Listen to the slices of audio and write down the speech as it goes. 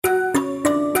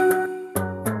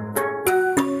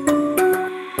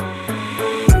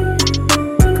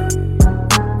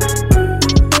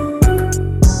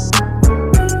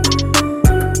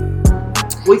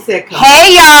sitcom.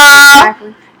 Hey, y'all.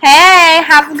 Exactly. Hey,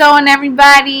 how's it going,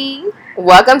 everybody?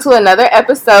 Welcome to another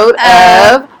episode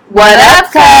of What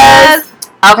Up, Cuz?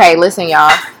 Okay, listen,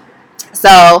 y'all.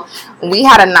 So, we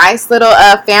had a nice little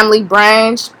family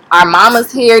brunch. Our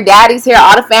mama's here, daddy's here,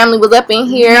 all the family was up in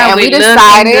here, and we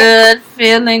decided. Good,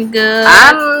 feeling good.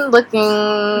 I'm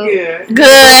looking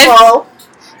good. Well,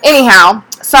 anyhow,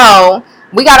 so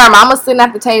we got our mama sitting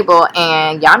at the table,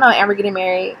 and y'all know Amber getting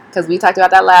married because we talked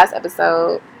about that last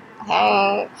episode.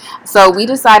 Hey, so we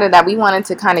decided that we wanted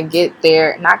to kind of get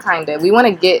their, we want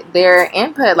to get their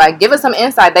input, like give us some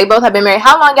insight. They both have been married.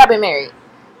 How long y'all been married?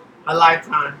 A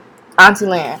lifetime. Auntie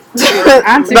Lynn.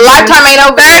 Auntie The lifetime ain't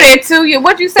over. 32.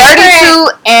 What you say? 32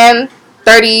 and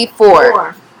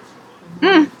 34.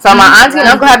 So my auntie and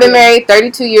uncle have been married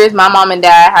 32 years. My mom and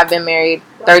dad have been married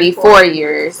 34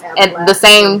 years at the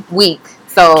same week.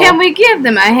 So can we give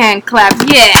them a hand clap?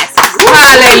 Yes.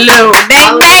 Hallelujah. They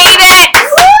made it.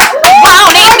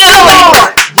 Won't he do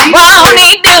it? Won't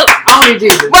he do it? Only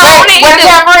Jesus. Won't he do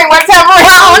it? Where's Tambourine?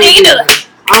 Won't he do it?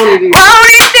 Only Jesus. Won't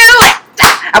he do it?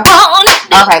 Won't he do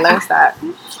it? Okay, let me stop.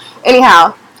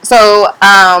 Anyhow, so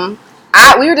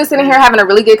we were just sitting here having a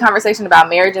really good conversation about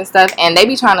marriage and stuff, and they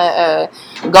be trying to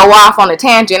go off on a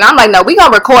tangent. I'm like, no, we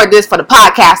gonna record this for the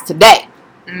podcast today.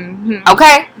 Mm-hmm.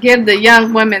 Okay? Give the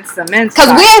young women some insight. Because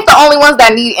we ain't the only ones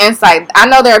that need insight. I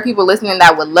know there are people listening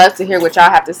that would love to hear what y'all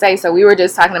have to say. So we were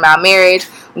just talking about marriage.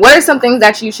 What are some things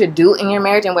that you should do in your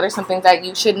marriage, and what are some things that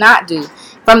you should not do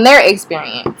from their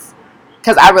experience?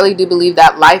 Because I really do believe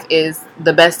that life is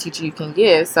the best teacher you can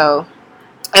give. So,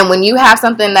 and when you have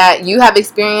something that you have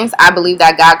experienced, I believe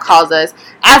that God calls us,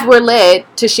 as we're led,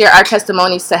 to share our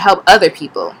testimonies to help other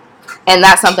people. And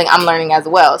that's something I'm learning as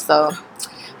well. So,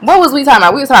 what was we talking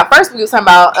about? We was talking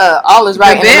about all is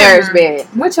right in the marriage bed.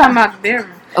 We're talking about the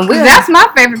bedroom. And That's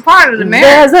my favorite part of the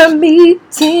marriage. There's a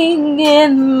meeting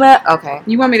in my... Okay.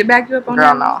 You want me to back you up on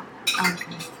Girl, that?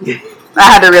 no. Okay. I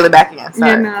had to really back in.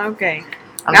 Sorry. Yeah, no, okay.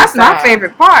 I'm That's just my saying.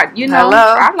 favorite part. You know,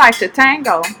 Hello? I like to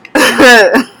tango.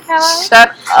 Hello? Shut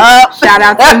up. Shout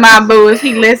out to my boo if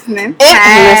he listening.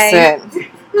 Hey.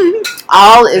 Listen.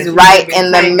 All is right in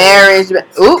the marriage bed.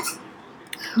 Oop.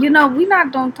 You know, we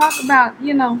not gonna talk about,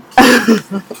 you know.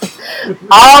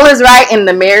 All is right in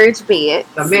the marriage bed.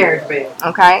 The marriage bed.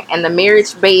 Okay? And the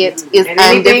marriage bed is And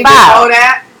anything undefiled. before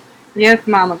that, Yes,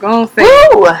 mama, go on say.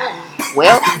 Woo!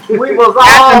 Well, we was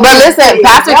all. but listen,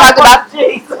 Pastor talked about.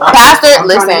 Pastor, I'm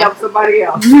listen. trying to help somebody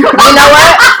else. You know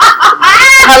what?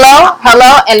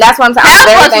 Hello, and that's what I'm saying. I'm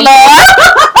very thankful.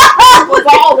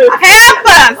 Help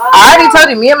us! I already told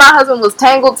you, me and my husband was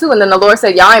tangled too, and then the Lord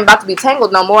said, y'all ain't about to be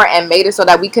tangled no more, and made it so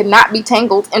that we could not be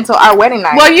tangled until our wedding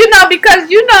night. Well, you know, because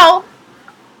you know,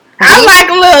 I like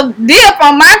a little dip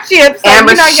on my chips, so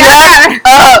Amber, you know, shut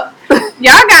up.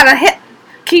 y'all gotta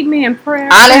keep me in prayer.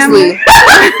 Honestly.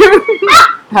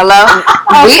 Hello?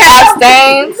 We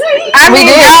abstained. I We mean,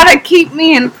 did. y'all to keep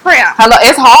me in prayer. Hello,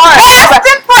 it's hard. Fast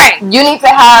and pray. You need to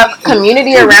have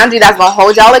community around you that's going to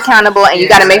hold y'all accountable, and you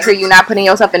got to make sure you're not putting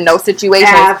yourself in those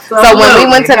situations. Absolutely. So when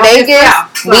we went to Help Vegas,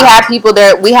 yourself. we had people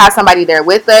there. We had somebody there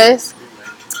with us.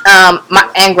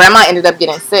 And Grandma ended up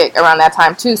getting sick around that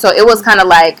time, too. So it was kind of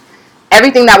like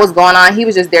everything that was going on, he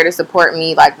was just there to support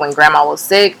me, like when Grandma was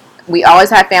sick. We always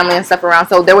had family and stuff around,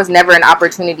 so there was never an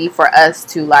opportunity for us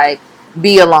to, like,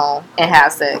 be alone and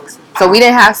have sex. So we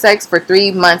didn't have sex for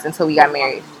 3 months until we got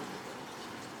married.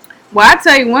 Well, I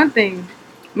tell you one thing.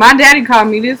 My daddy called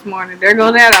me this morning. There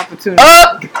goes that opportunity.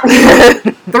 Oh!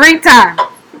 3 times.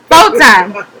 4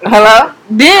 times. Hello?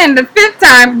 Then the 5th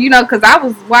time, you know, because I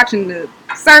was watching the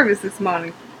service this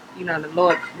morning. You know, the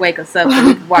Lord wake us up so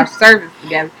we can watch service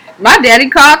together. My daddy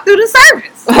called through the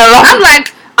service. Hello? I'm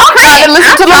like, okay,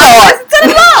 Listen to the Lord. Listen to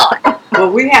the Lord.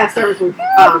 Well, we had service with.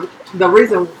 The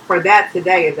reason for that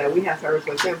today is that we had service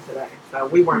with him today, so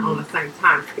we weren't on the same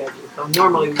time schedule. So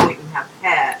normally we wouldn't have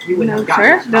had. You wouldn't No, have gotten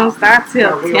church that don't call. start till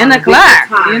So we were 10 on a different o'clock,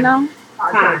 time. you know.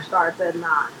 Our church starts at 9.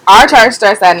 Our church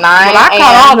starts at 9 Well, I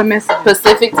call all a.m. the messages.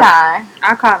 Pacific time.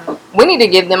 I call them. We need to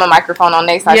give them a microphone on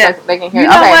their side Yeah. so they can hear. You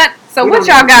know Okay. what? So We what don't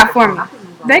y'all know. got for me?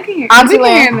 They can hear. Auntie we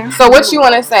can hear Lynn, them. so what you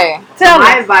want to say? Tell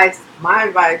my them.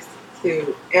 advice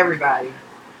to everybody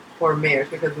for marriage,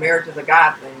 because marriage is a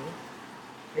God thing.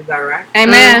 Is that right?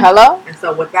 Amen. Hello? And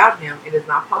so without him, it is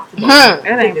not possible. Mhm. It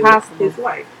ain't to do possible. His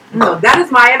way. So that is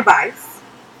my advice.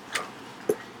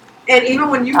 And even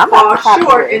when you I'm fall not happy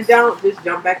short with and this. don't, just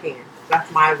jump back in. That's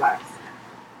my advice.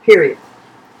 Period.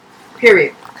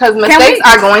 Because mistakes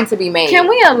are going to be made. Can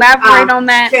we elaborate on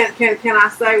that? Can I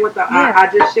say what the Yeah. I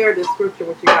just shared this scripture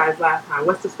with you guys last time.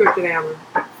 What's the scripture, Amber?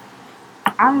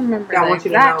 I remember I the want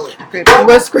you to exact know it. scripture.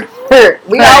 What scripture?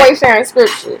 We Right. always sharing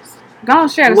scriptures. Go on,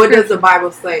 share the What does scripture. the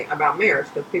Bible say about marriage?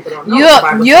 Because people don't know what the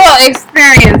Bible You'll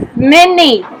experience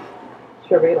many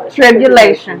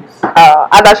tribulations.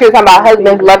 I thought she was talking about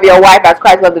husbands love your wife as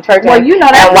Christ loved the church. Well, you know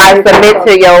that. And wives submit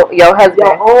to your husband.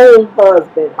 Your own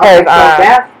husband. Okay, so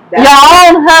that's Your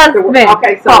own husband.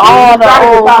 okay. So For all the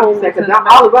old because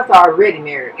all of us are already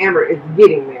married. Amber is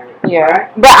getting married. Yeah,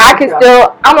 right? but I can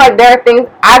still. I'm like, there are things.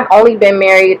 I've only been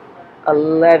married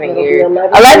 11 years.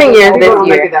 11 years People this don't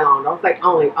make year. it that long. Don't say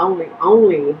only.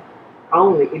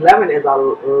 11 is a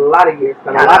lot of years.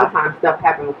 But a lot of times stuff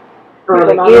happens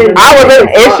early in. I was in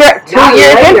 2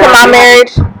 years into my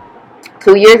marriage.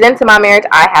 2 years into my marriage,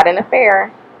 I had an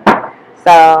affair.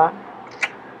 So,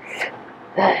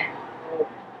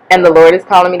 and the Lord is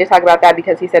calling me to talk about that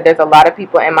because He said there's a lot of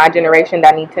people in my generation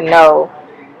that need to know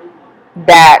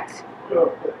that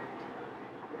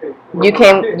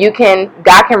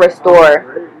God can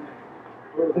restore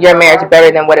your marriage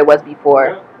better than what it was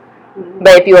before.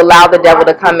 But if you allow the devil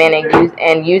to come in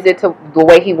and use it to the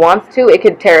way he wants to, it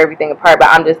could tear everything apart. But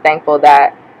I'm just thankful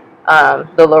that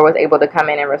the Lord was able to come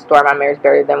in and restore my marriage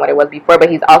better than what it was before. But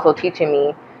He's also teaching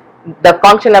me the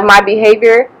function of my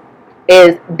behavior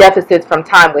is deficits from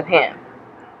time with Him.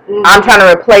 I'm trying to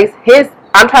replace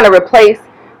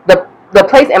the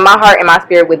place in my heart and my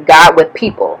spirit with God with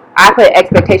people. I put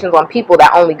expectations on people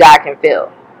that only God can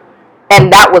fill. And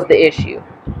that was the issue.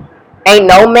 Ain't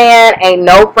no man, ain't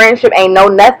no friendship, ain't no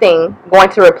nothing going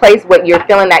to replace what you're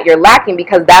feeling that you're lacking,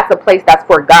 because that's a place that's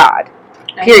for God.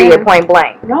 Period. Amen. Point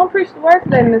blank. Don't preach the word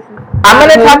today, Mrs. I'm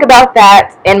going to talk about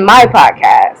that in my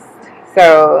podcast.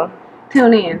 So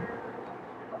Tune in.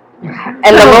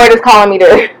 and the Lord is calling me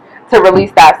to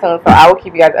release that soon, so I will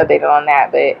keep you guys updated on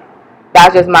that. But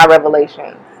that's just my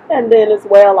revelations. And then as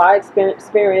well, I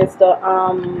experienced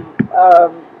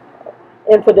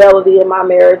infidelity in my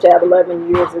marriage at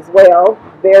 11 years as well.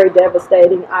 Very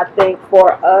devastating. I think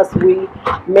for us, we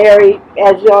married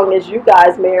as young as you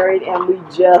guys married, and we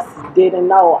just didn't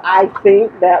know. I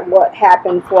think that what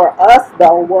happened for us,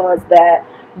 though, was that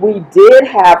we did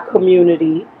have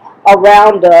community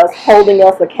around us holding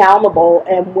us accountable,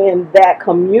 and when that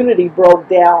community broke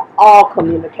down, all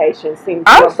communication seemed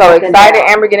to I'm have so broken excited down.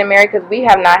 Amber getting married, because we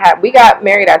got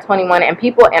married at 21, and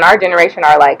people in our generation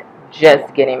are like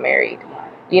just getting married.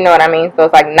 You know what I mean? So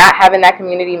it's like not having that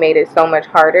community made it so much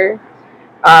harder.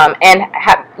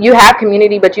 You have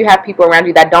community, but you have people around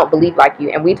you that don't believe like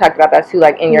you. And we talked about that too,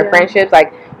 like in your friendships.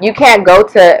 Like you can't go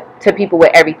to people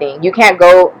with everything. You can't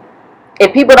go,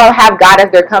 if people don't have God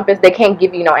as their compass, they can't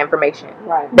give you no information.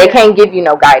 Right. They can't give you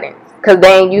no guidance because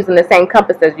they ain't using the same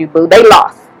compass as you, boo. They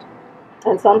lost.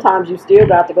 And sometimes you still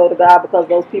got to go to God, because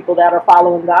those people that are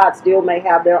following God still may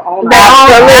have their own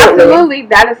Absolutely.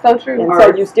 That is so true. And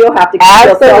so you still have to keep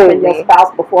yourself and your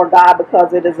spouse before God,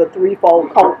 because it is a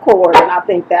threefold cord. And I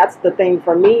think that's the thing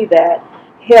for me that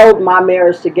held my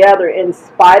marriage together in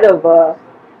spite of the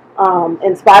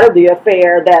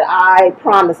affair, that I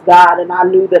promised God, and I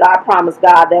knew that I promised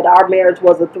God that our marriage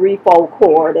was a threefold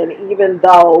cord. And even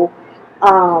though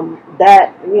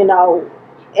that, you know,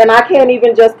 and I can't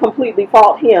even just completely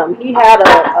fault him. He had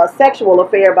a sexual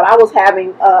affair, but I was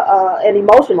having an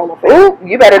emotional affair. Ooh,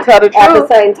 you better tell the truth. At the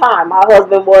same time, my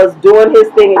husband was doing his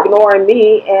thing, ignoring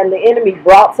me, and the enemy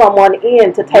brought someone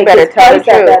in to take his place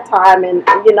at that time. And,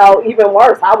 you know, even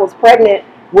worse, I was pregnant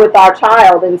with our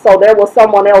child, and so there was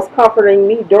someone else comforting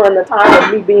me during the time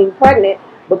of me being pregnant,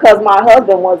 because my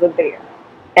husband wasn't there.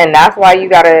 And that's why you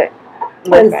gotta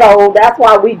listen. And so that's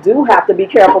why we do have to be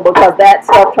careful, because that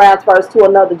stuff transfers to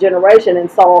another generation. And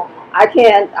so I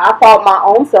fought my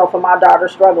own self and my daughter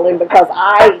struggling, because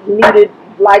I needed,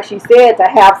 like she said, to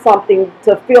have something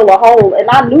to fill a hole. And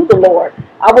I knew the Lord.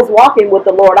 I was walking with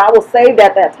the Lord. I was saved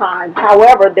at that time.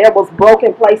 However, there was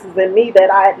broken places in me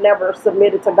that I had never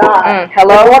submitted to God in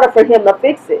order for Him to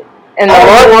fix it. And the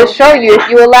Lord will show you if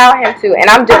you allow Him to. And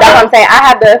that's what I'm saying. I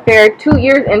had the affair 2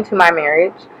 years into my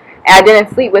marriage. And I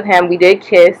didn't sleep with him. We did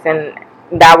kiss, and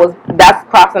that's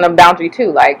crossing a boundary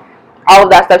too. Like, all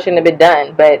of that stuff shouldn't have been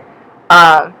done. But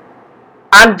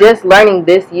I'm just learning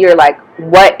this year, like,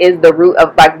 what is the root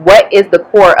of, like, what is the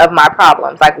core of my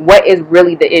problems? Like, what is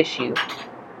really the issue?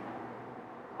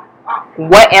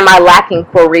 What am I lacking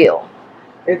for real?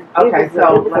 Okay,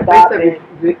 so like I said,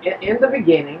 in the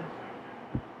beginning,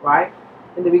 right?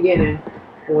 In the beginning,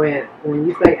 when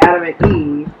you say Adam and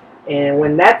Eve, and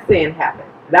when that sin happened,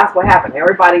 that's what happened.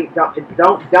 Everybody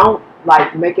don't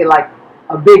like make it like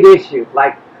a big issue.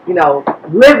 Like, you know,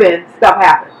 living stuff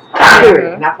happens.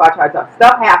 Period. And that's why I try to talk.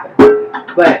 Stuff happens.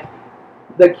 But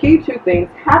the key to things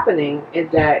happening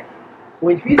is that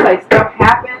when you say stuff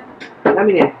happened, I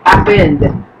mean it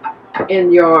happened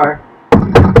in your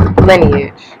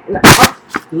lineage,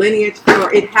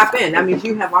 or it happened. That means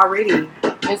you have already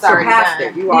surpassed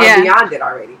it. You are beyond it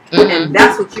already, and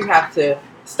that's what you have to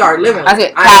start living. I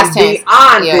said past tense.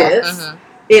 Beyond this.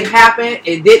 It happened.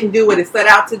 It didn't do what it set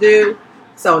out to do.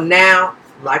 So now,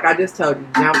 like I just told you,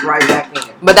 jump right back in.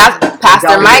 But that's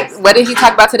Pastor Mike. What did he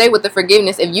talk about today with the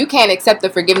forgiveness? If you can't accept the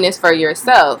forgiveness for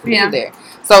yourself either.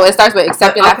 So it starts with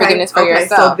accepting that forgiveness for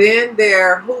yourself. So then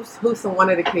who's one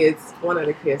of the kids,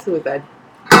 who is that?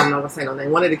 I'm not going to say no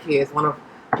name. One of the kids,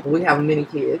 we have many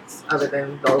kids other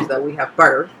than those that we have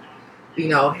birthed,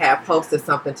 have posted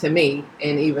something to me,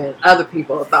 and even other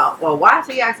people thought, well, why is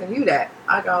he asking you that?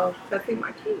 I go, because he's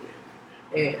my kid.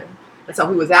 And so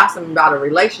he was asking me about a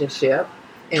relationship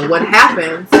and what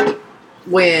happens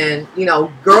when,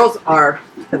 girls are,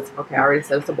 okay, I already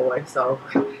said it's a boy, so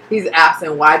he's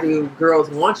asking, why do girls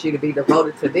want you to be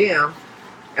devoted to them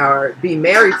or be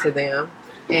married to them?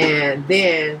 And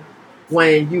then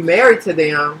when you married to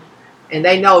them and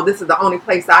they know this is the only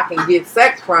place I can get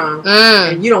sex from,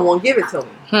 and you don't want to give it to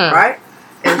me, right?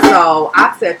 And so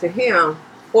I said to him,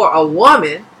 for a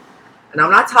woman, and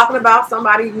I'm not talking about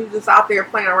somebody who's just out there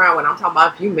playing around with, I'm talking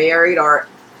about if you married, or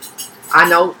I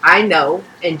know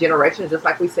in generations, just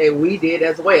like we say we did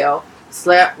as well,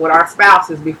 slept with our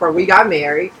spouses before we got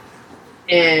married.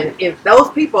 And if those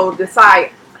people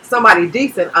decide somebody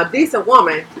decent, a decent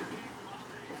woman,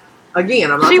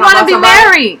 again, I'm not she talking about somebody. She want to be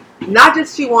married. Not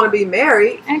just she want to be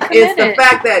married. It's the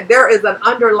fact that there is an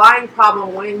underlying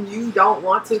problem when you don't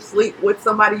want to sleep with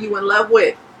somebody you in love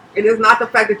with. It is not the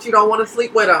fact that you don't want to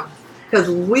sleep with them. Because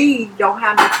we don't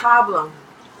have no problem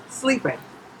sleeping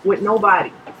with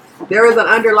nobody. There is an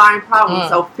underlying problem.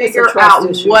 So figure out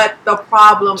what the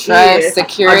problem is.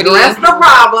 Security. Address the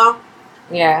problem.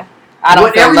 Yeah.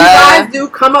 Whatever you guys do,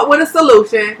 come up with a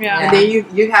solution. Yeah. And then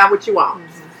you have what you want.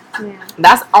 Yeah.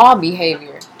 That's all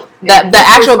behavior. The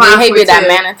actual behavior that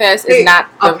manifests is not.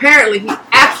 Apparently, he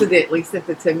accidentally sent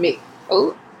it to me.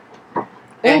 Ooh.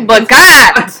 But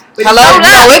God, hello,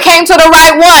 no, it came to the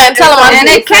right one. Tell him, and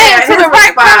it came to the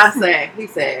right person. He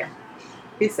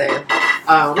said,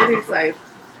 what did he say?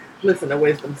 Listen to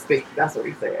wisdom speak. That's what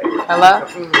he said. Hello?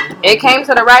 It came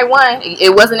to the right one.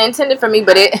 It wasn't intended for me,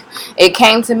 but it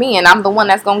came to me, and I'm the one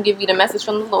that's going to give you the message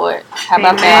from the Lord. How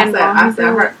about that?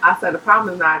 I said, the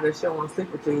problem is not that she don't want to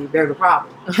sleep with you. There's a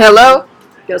problem. Hello?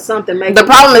 Because something makes the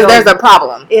problem is there's a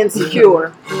problem.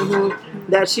 Insecure.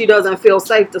 That she doesn't feel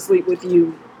safe to sleep with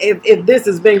you. If this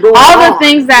has been going all on. the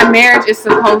things that marriage is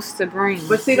supposed to bring.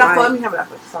 But see, that's let me have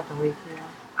something read here.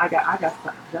 I got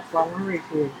something. That's why I want to read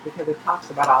to you, because it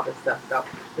talks about all this stuff though.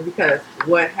 And because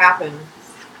what happens,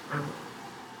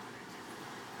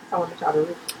 I want to try to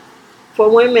read. For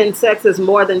women, sex is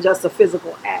more than just a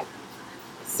physical act.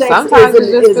 Sex Sometimes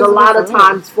is a lot of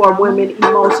times for women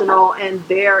emotional, and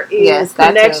there is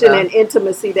connection and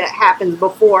intimacy that happens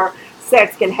before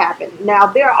sex can happen. Now,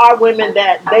 there are women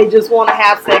that they just want to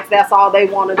have sex. That's all they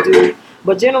want to do.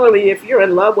 But generally, if you're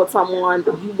in love with someone,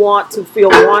 you want to feel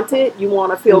wanted. You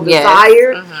want to feel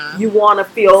desired. You want to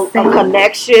feel a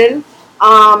connection.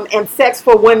 And sex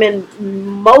for women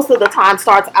most of the time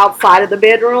starts outside of the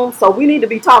bedroom. So we need to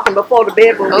be talking before the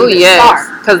bedroom starts.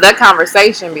 Because that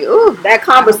conversation that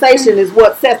conversation is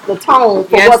what sets the tone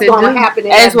for what's going to happen in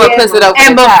that what puts it over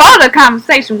and before the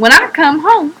conversation, when I come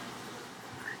home,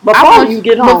 before you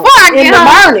get home, in the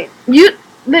morning, you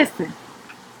listen.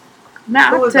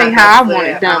 Now I'll tell you how I want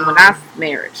it done when I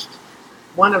married.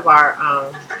 One of our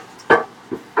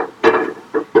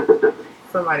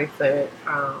somebody said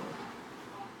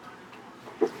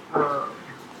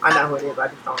I know who it is. I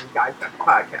just don't. You guys got the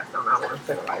podcast on. I don't want to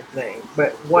say the right name,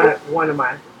 but one of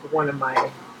my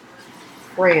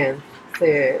friends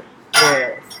said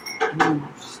that you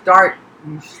start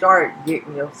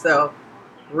getting yourself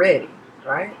ready,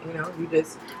 right? You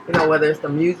just whether it's the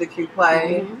music you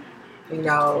play,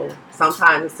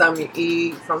 sometimes it's something you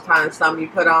eat, sometimes something you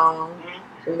put on,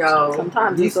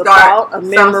 sometimes you it's a thought, a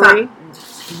memory.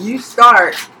 You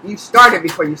started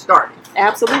before you started.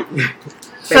 Absolutely.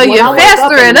 So you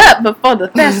fester it up before the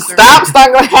fester. Stop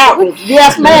going to happen.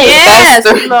 Yes, ma'am. Yes,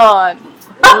 Lord.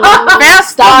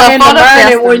 Fester in the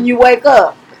morning when you wake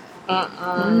up.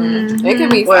 It can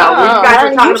be. Well, you guys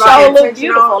are talking about look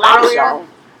beautiful earlier.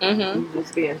 You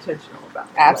just be intentional about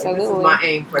it. Absolutely. This is my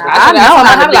aim for the I know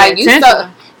how to be like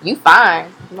you fine.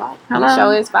 Hello? You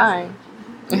sure is fine.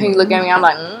 And you look at me, I'm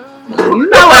like, You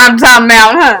know what I'm talking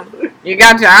about, huh? You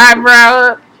got your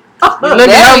eyebrow up. You're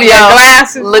looking over your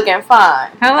glasses. Looking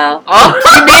fine. Hello? Oh,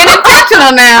 you being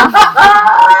intentional now.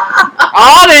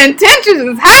 All the intentions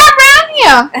is high around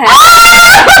here.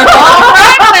 All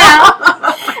right now.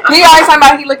 He always talking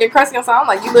about he looking crusty on something. I'm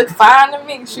like, you look fine to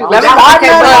me. Shoot, let me don't worry,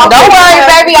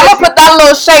 baby. I'm gonna put that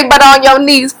little shea butter on your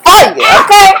knees for you,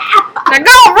 okay? Now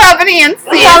go rub it in.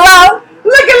 Hello.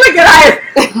 Look at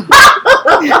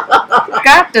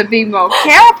Got to be more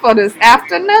careful this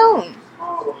afternoon.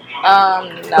 No.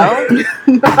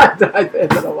 I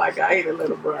don't like I ain't a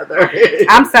little brother.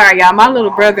 I'm sorry, y'all. My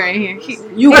little brother in here.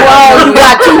 You grown, you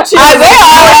got 2 children. Isaiah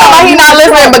always talking about he not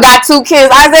listening but got 2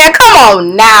 kids. Isaiah, come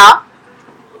on now.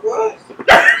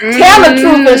 Tell the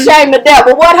truth and shame the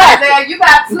devil. What happened? Isaiah, you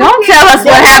got 2 Don't kids. tell us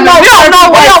what happened. We don't know.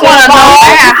 We don't want to know.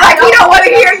 Like you don't want to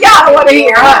hear. Y'all don't want to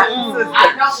hear. Huh?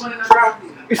 I don't want to know.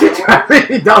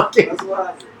 Don't get.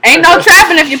 Ain't no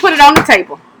trapping if you put it on the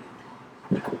table.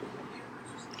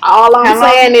 All I'm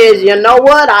saying is, you know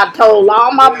what? I told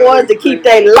all my boys to keep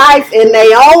their life in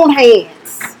their own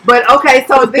hands. But okay,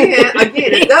 so then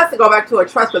again, it does go back to a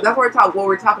trust, but that's what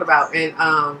we're talking about in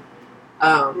trust.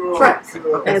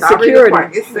 Okay, And so I'll read the security.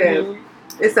 part.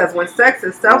 It says when sex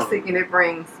is self-seeking, it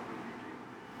brings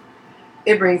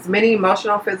many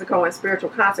emotional, physical, and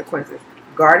spiritual consequences.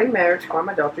 Guarding marriage from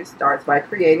adultery starts by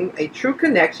creating a true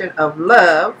connection of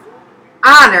love,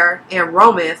 honor, and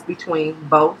romance between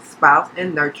both spouse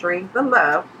and nurturing the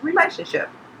love relationship.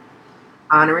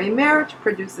 Honoring marriage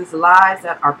produces lives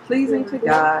that are pleasing to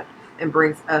God and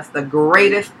brings us the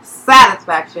greatest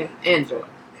satisfaction and joy.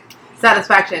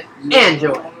 Satisfaction and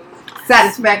joy.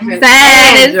 Satisfaction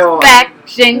and joy.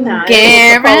 Satisfaction Now,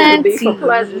 it was supposed to be for guaranteed.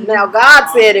 pleasure. Now, God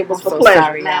said it was for pleasure.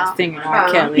 Sorry, Now, singing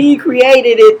R. Kelly. He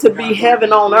created it to be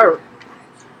heaven on earth.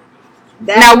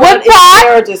 That's Now, what part?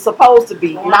 marriage is supposed to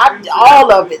be. Not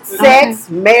all of it. Sex,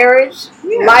 marriage,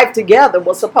 life together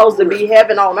was supposed to be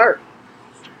heaven on earth.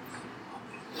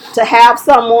 To have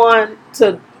someone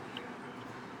to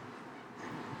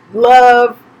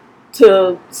love,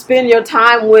 to spend your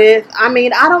time with. I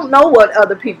mean, I don't know what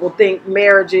other people think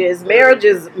marriage is. Marriage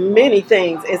is many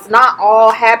things. It's not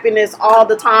all happiness all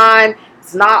the time.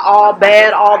 It's not all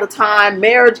bad all the time.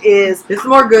 Marriage is... It's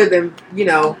more good than,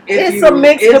 It's a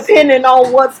mix depending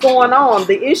on what's going on.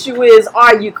 The issue is,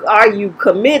 are you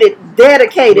committed,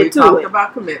 dedicated we to talked it?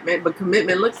 about commitment, but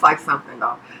commitment looks like something,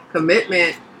 though.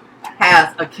 Commitment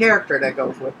has a character that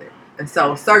goes with it. And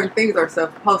so certain things are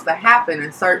supposed to happen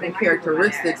and certain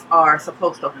characteristics are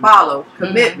supposed to follow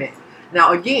commitment. Mm-hmm.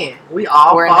 Now, again, we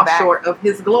all fall short of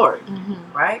his glory,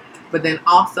 right? But then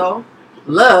also,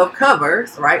 love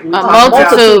covers, right? A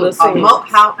multitude of sins.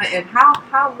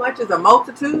 How much is a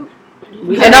multitude?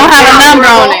 They don't have a number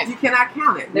on it. You cannot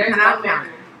count it. You cannot count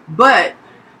it. But,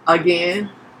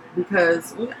 again,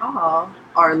 because we all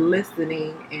are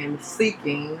listening and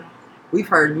seeking. We've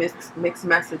heard mixed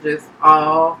messages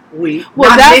all week. Well,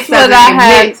 Not that's what I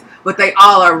had. mixed, but they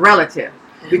all are relative.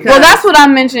 Well, that's what I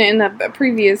mentioned in the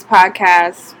previous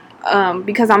podcast.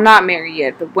 Because I'm not married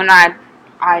yet, but when I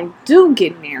do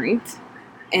get married,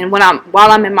 and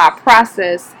while I'm in my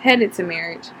process headed to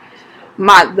marriage,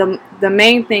 the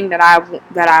main thing that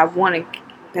I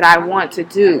want to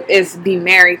do is be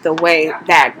married the way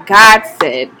that God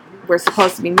said we're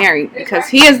supposed to be married, because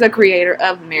he is the creator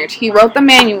of marriage. He wrote the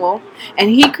manual and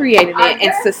he created it,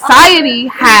 and society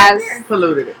has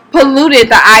polluted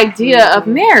the idea of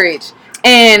marriage.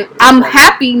 And I'm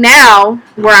happy now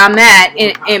where I'm at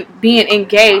in being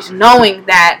engaged, knowing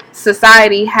that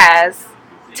society has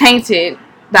tainted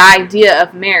the idea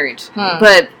of marriage.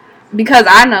 But because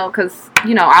I know,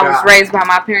 I was raised by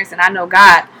my parents and I know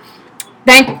God.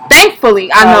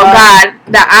 Thankfully, I know God,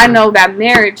 that I know that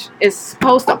marriage is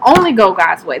supposed to only go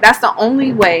God's way. That's the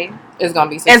only way it's going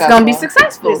to be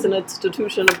successful. It's an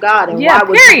institution of God. And yeah, why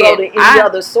would you go to any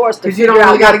other source to figure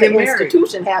out what the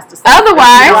institution has to say?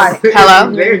 Otherwise,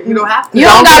 hello? You don't have to. You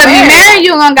don't got to be married.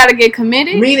 You don't got to get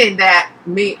committed. Meaning that,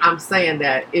 I'm saying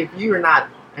that if you're not,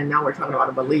 and now we're talking about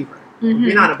a believer. If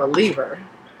you're not a believer,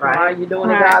 right? Why are you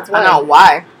doing it God's way? I know,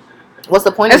 why? What's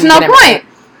the point? There's no point.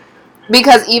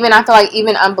 Because I feel like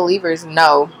even unbelievers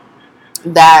know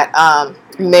that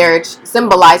marriage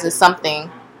symbolizes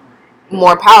something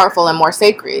more powerful and more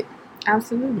sacred.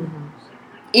 Absolutely.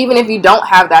 Even if you don't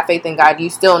have that faith in God, you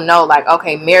still know, like,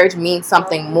 okay, marriage means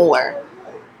something more.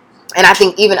 And I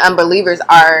think even unbelievers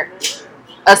are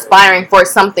aspiring for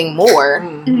something more.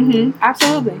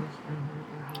 Absolutely.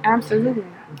 Absolutely.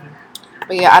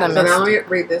 But yeah, I don't know. So now let me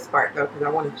read this part, though, because I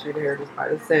wanted you to hear this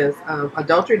part. It says,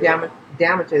 adultery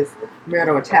damages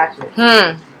marital attachment.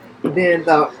 Then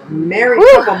the married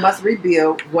couple must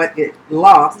rebuild what it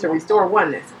lost to restore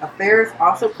oneness. Affairs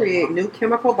also create new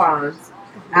chemical bonds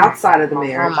outside of the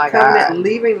marriage. Covenant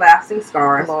leaving lasting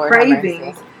scars,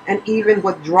 cravings, and even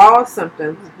withdrawal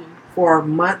symptoms for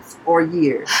months or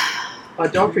years.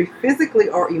 Adultery physically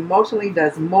or emotionally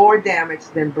does more damage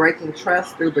than breaking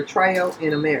trust through betrayal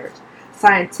in a marriage.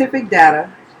 Scientific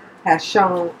data has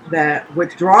shown that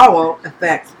withdrawal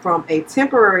effects from a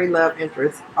temporary love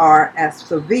interest are as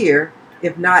severe,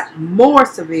 if not more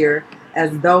severe,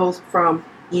 as those from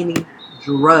any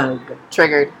drug.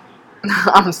 Triggered.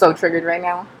 I'm so triggered right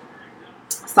now.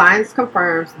 Science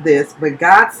confirms this, but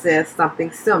God says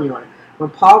something similar. When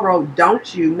Paul wrote,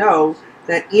 "Don't you know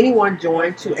that anyone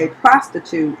joined to a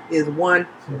prostitute is one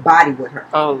body with her?"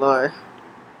 Oh, Lord.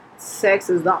 Sex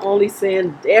is the only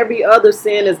sin. Every other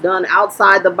sin is done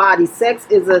outside the body.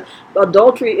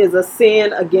 Adultery is a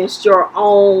sin against your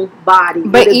own body.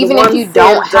 But even if you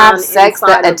don't have sex,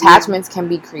 the attachments can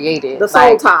be created. The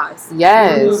soul ties.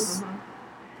 Yes. Mm-hmm.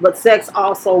 But sex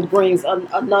also brings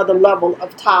another level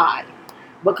of tie,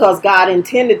 because God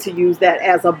intended to use that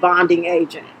as a bonding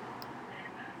agent.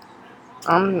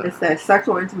 It says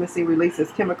sexual intimacy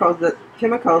releases chemicals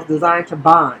designed to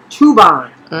bond. To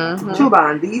bond.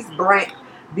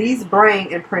 These brain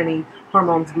imprinting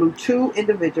hormones glue two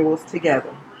individuals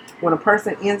together. When a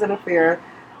person ends an affair,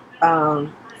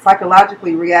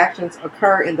 psychologically reactions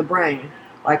occur in the brain,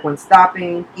 like when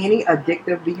stopping any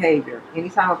addictive behavior.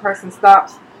 Anytime a person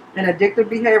stops an addictive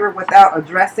behavior without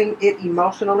addressing it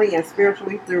emotionally and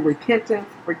spiritually through repentance,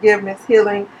 forgiveness,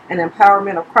 healing, and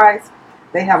empowerment of Christ,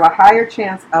 they have a higher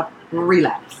chance of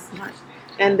relapse.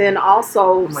 And then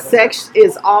also, sex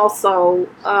is also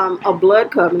a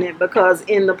blood covenant, because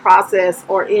in the process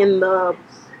or in the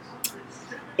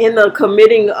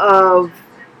committing of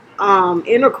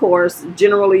intercourse,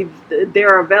 generally there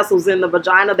are vessels in the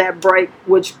vagina that break,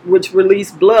 which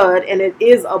release blood, and it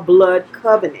is a blood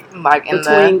covenant, like in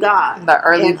between God. The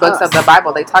early books of the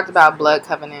Bible, they talked about blood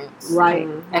covenants, right?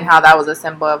 And how that was a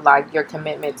symbol of like your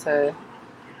commitment to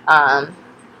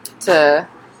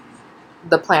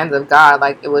the plans of God.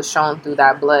 Like it was shown through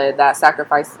that blood, that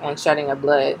sacrifice and shedding of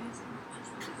blood.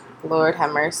 Lord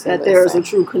have mercy. That there is a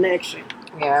true connection.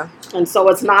 Yeah. And so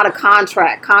it's not a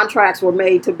contract. Contracts were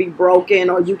made to be broken,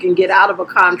 or you can get out of a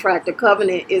contract. A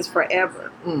covenant is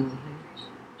forever. Mm-hmm.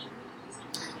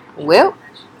 Well.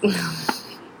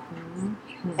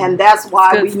 And that's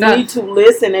why we need to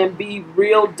listen and be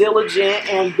real diligent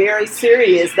and very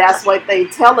serious. That's what they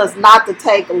tell us, not to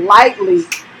take lightly.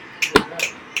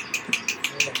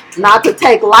 Not to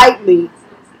take lightly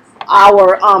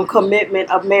our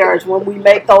commitment of marriage when we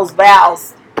make those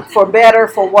vows, for better,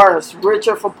 for worse,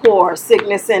 richer, for poor,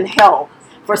 sickness and health,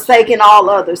 forsaking all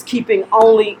others, keeping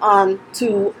only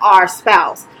unto our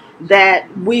spouse. That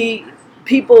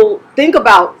people think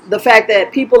about the fact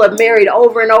that people have married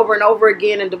over and over and over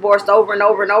again and divorced over and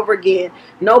over and over again.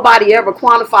 Nobody ever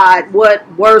quantified what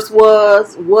worse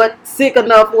was, what sick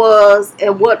enough was,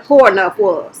 and what poor enough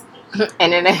was.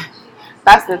 And then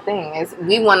that's the thing, is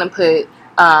we want to put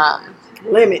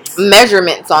limits,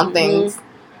 measurements on things.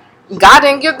 God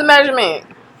didn't give the measurement.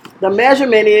 The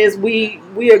measurement is we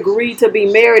agreed to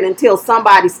be married until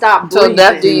somebody stopped breathing. Till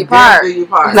death do you part.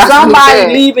 Somebody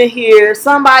leaving here,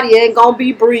 somebody ain't gonna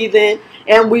be breathing,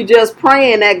 and we just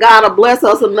praying that God will bless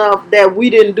us enough that we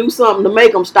didn't do something to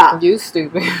make them stop. You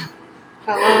stupid.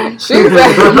 Hello? This is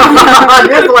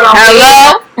what I'm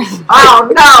Hello? Oh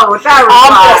no,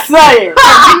 I'm just saying.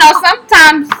 You know,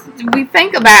 sometimes we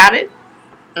think about it.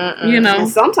 You know, and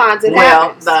sometimes it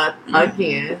happens.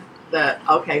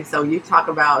 So you talk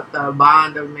about the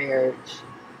bond of marriage.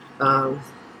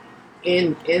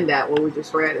 In that, what we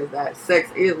just read is that sex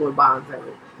is what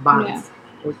bonds,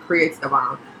 what creates the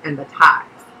bond and the ties.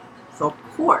 So of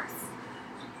course,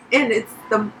 and it's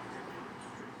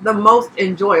the most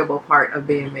enjoyable part of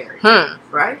being married,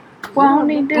 right? One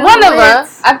of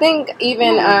us, I think.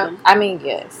 Even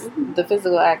yes, the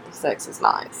physical act of sex is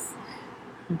nice.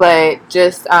 But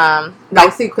just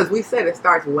because we said it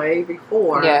starts way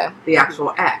before the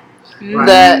actual act.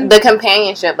 Right? The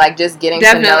companionship, like just getting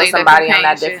to know somebody on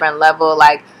that different level,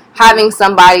 like having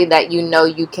somebody that you know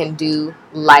you can do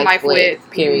life with.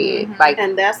 Period. Mm-hmm. Like,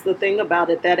 and that's the thing about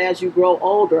it, that as you grow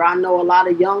older, I know a lot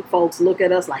of young folks look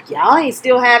at us like, y'all ain't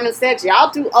still having sex. Y'all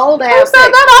too old to have sex.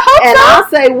 I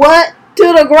say, what?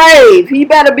 To the grave. He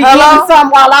better be getting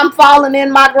something while I'm falling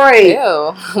in my grave.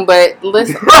 Ew. But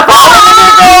listen.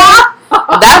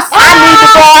 I need to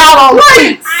go out on the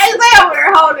peace. I lay over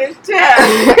there holding his chest.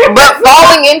 But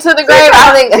falling into the grave,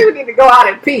 I think you need to go out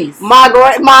in peace. My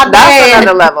that's dad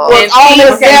another level. was on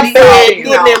his deathbed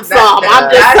getting him some.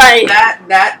 I'm just saying.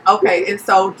 Okay, and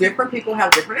so different people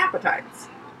have different appetites.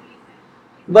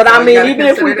 But So I you mean, gotta even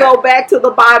if we consider go that. back to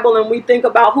the Bible and we think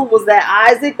about who was that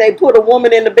Isaac, they put a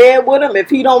woman in the bed with him. If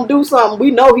he don't do something,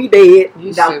 we know he dead.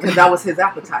 Because that was his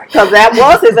appetite. Because that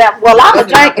was his appetite. Well, I'm a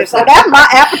janky, so that's my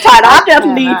appetite. I just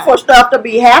need for stuff to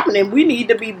be happening. We need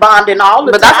to be bonding all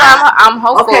the But time. that's what I'm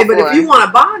hopeful Okay, but for. if you want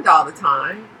to bond all the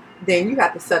time, then you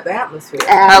have to set the atmosphere.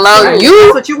 Hello, If you.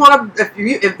 that's what you want to.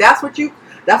 If that's what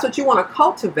you want to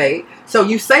cultivate. So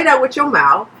you say that with your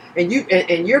mouth, and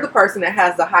you're the person that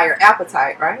has the higher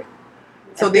appetite, right?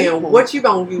 So then, what you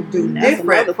gonna do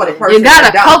different for the person? You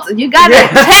gotta you gotta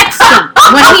text him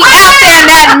when he out there in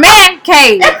that man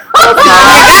cave. You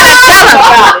gotta tell him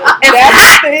about it. That's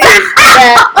the thing.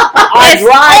 It's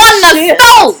on the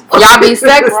stove. Y'all be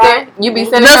sexting. You be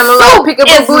sending The him a little soup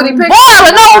peekaboo is booty picture.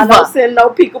 boiling I over. don't send no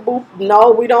peekaboo.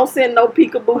 No, we don't send no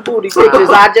peekaboo booty pictures.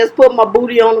 I just put my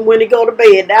booty on him when he go to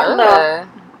bed. That's enough.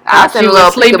 I send You a little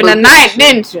was sleeping peekaboo tonight, picture.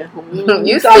 didn't you?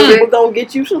 You thought see we it. were gonna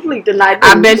get you some sleep tonight. I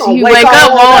didn't bet you? you Gonna wake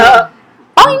up on up.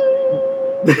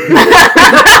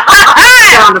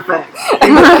 Sound effects.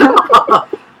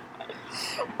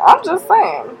 I'm just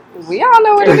saying. We all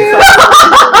know what it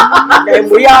is. And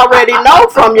we already know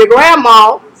from your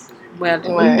grandma. Well,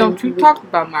 What? don't you talk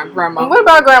about my grandma. What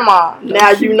about grandma? Now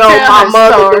you you know tell my her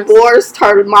mother stories. divorced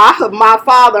my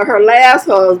father, her last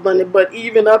husband, but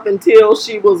even up until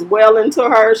she was well into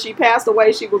her, she passed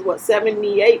away. She was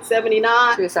 78,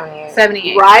 79? She was 78.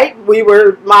 78. Right?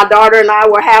 My daughter and I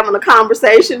were having a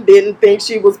conversation, didn't think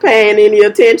she was paying any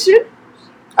attention.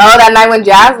 Oh, that night when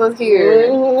Jazz was here.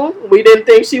 Mm-hmm. We didn't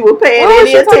think she was paying What was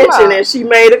any she talking attention, about? and she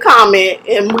made a comment,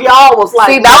 and we all was like,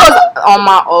 See, that was on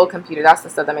my old computer. That's the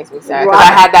stuff that makes me sad. Because I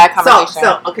Right. had that conversation.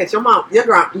 So your mom, your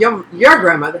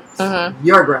grandmother, Mhm.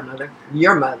 your grandmother,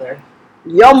 your mother,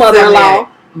 your mother-in-law. 78,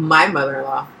 my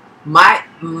mother-in-law,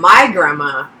 my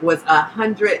grandma was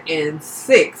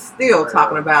 106, still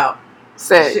talking about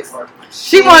Six.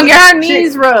 She want to get her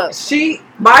knees rubbed.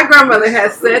 My grandmother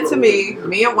has said to me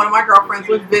and one of my girlfriends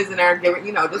was visiting her,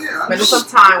 just spending some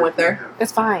time with her.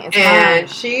 It's fine. It's And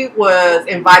fine. she was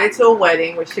invited to a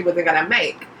wedding which she wasn't gonna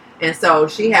make, and so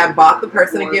she had bought the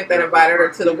person a gift that invited her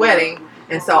to the wedding.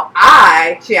 And so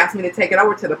she asked me to take it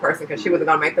over to the person because she wasn't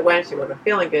gonna make the wedding. She wasn't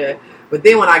feeling good. But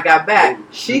then when I got back,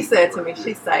 she said to me,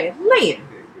 she said, "Lynn,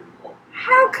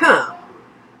 how come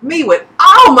me with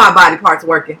all my body parts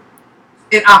working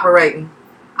and operating,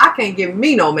 I can't give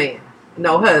me no man,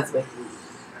 no husband?"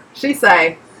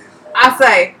 I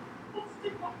say,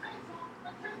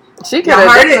 She could y'all have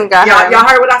heard definitely it? got her. Y'all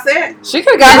heard what I said? She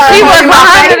could have got She her. was Y'all see my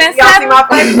face? 107. Y'all see my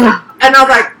face? And I was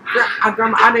like,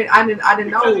 Grandma, I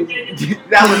didn't know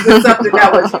that was just something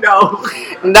that was,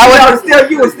 That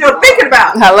was you were still thinking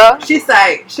about. hello. She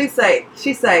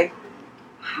say,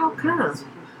 how come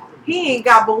he ain't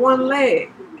got but one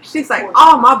leg? She's like,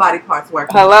 all my body parts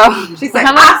working. Hello. She's like,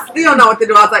 Hello? I still know what to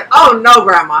do. I was like, oh no,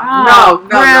 Grandma, Oh,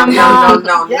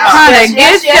 no. Yes. Trying to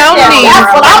get your knees.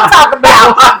 That's what I'm talking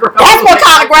about. That's what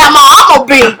kind of grandma I'm gonna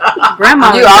be.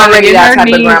 Grandma You was trying to already get that her type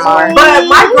of knees grandma. rubbed. But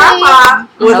my grandma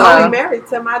was Hello. only married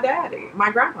to my daddy, my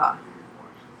grandpa.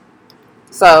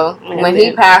 So when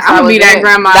he passed, I'm I gonna was be that there.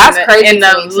 grandma That's crazy in to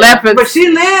the me, too. leopard. But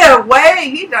she lived way.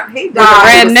 He died.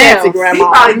 red Sexy nails. He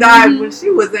grandma. probably died when she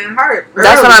was in her.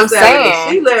 That's what early I'm 70s.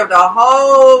 saying. She lived a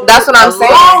whole. That's what I'm a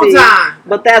saying. long time.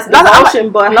 But that's That's-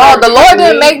 devotion. But No, the Lord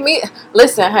didn't me, make me.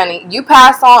 Listen, honey, you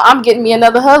pass on. I'm getting me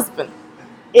another husband.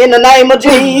 in the name of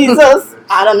Jesus.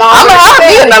 I don't know. I'm gonna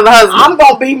be another husband. I'm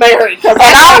gonna be married because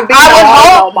And I would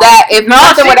hope that if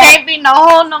nothing would happen, can't be no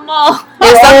hole no more.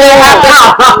 if something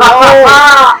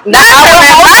happened,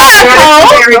 that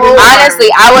honestly,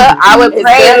 I would It's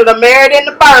pray. better to married in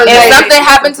the burn. If baby. something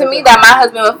happened to me, that my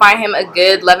husband would find him a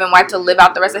good, loving wife to live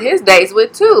out the rest of his days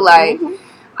with too. Like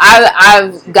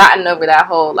I've gotten over that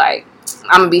whole like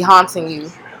I'm gonna be haunting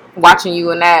you, watching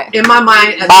you and that. In my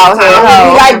mind, at Bald the head time,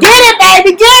 hoe. Be like, get it,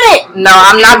 baby, get it. No,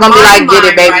 I'm not gonna be like, get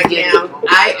it, baby, right get now,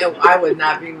 it. I would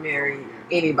not be married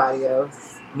anybody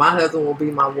else. My husband will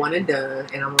be my one and done,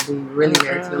 and I'm gonna be really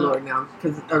married to the Lord now.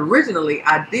 Because originally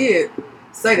I did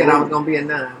say that I was gonna be a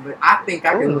nun, but I think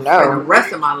I can Ooh, spend no. the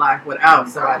rest of my life without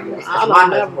somebody else. I My don't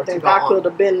husband never was think too I gone. could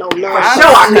have been no nun. For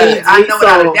sure I could. I know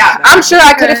without a doubt. I'm sure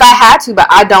I could if I had to, but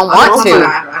I don't want to.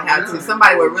 I had to.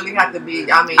 Somebody would really have to be.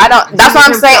 I mean, I don't. That's what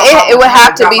I'm Jesus saying. himself It would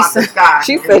have to drop be. out the sky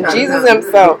She and said try to Jesus do it.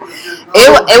 himself.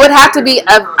 It would have to be.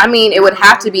 I mean, it would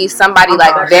have to be somebody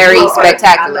like very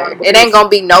spectacular. It ain't gonna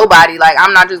be nobody. Like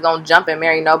I'm not just gonna jump and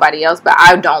marry nobody else. But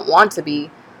I don't want to be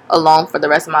alone for the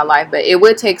rest of my life. But it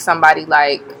would take somebody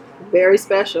like Very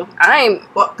special. I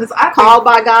ain't. Well, because I Called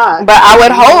by God. But I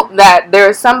would hope that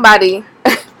there's somebody.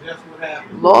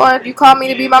 Lord, you called me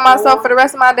to be by myself for the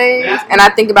rest of my days, and I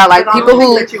think about like but I people don't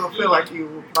think who. that you will feel like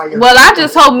you by yourself. Well, I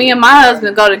just hope me and my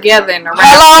husband go together in the rapture.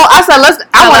 Hello, I said let's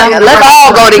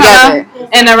all go together.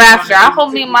 In the rapture. I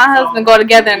hope me and my husband go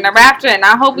together in the rapture, and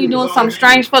I hope we doing something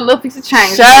strange for a little piece of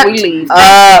change Shut before we leave.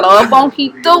 up. Lord won't he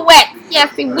do it?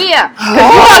 Yes, he will.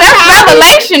 Because that's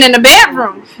revelation in the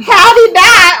bedroom. How he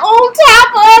died on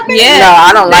top of it? Yes. No,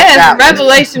 I don't like that one.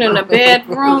 Revelation in the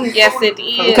bedroom. Yes, it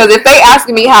is. Because if they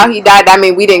asking me how he died, that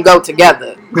means we didn't go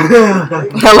together.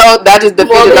 Hello, that just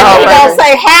defeated the whole They're gonna purpose.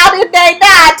 say, how did they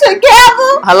die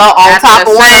together? Hello, on At top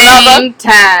the of one another. same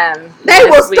time. They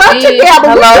were we stuck did.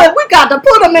 together. Hello? We got to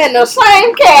put them in the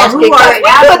same casket. Who are because they we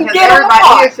asking? couldn't 'Cause get them everybody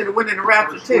apart. here should have went in the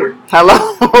rapture too. Hello,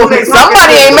 they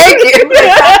somebody ain't make it.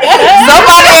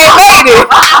 Somebody ain't made it.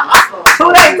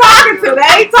 Who they talking to?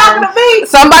 They ain't talking to me.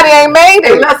 Somebody ain't made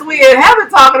it. Unless we in heaven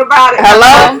talking about it.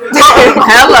 Hello.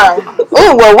 Hello.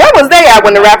 Ooh, well, where was they at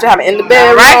when the rapture happened? In the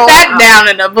bedroom. Write that down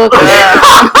in the book of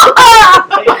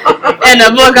in the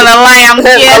book of the Lamb.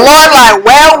 The Lord, like,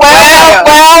 well.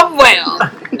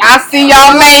 I see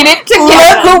y'all made it Look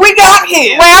together. who we got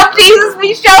here. Well, Jesus,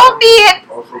 we sure did.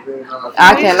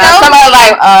 I cannot. Somebody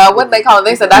like, what they call it?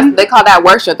 They said they call that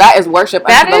worship. That is worship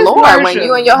That unto the is Lord. worship. When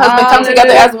you and your husband come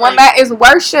together as one, that is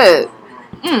worship.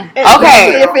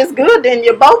 Okay. If it's good, then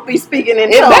you both be speaking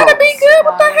in It tongues. better be good.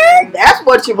 What the heck? That's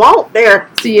what you want there.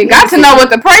 So you got to know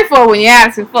what to pray for when you're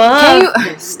asking for Can us.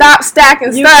 you stop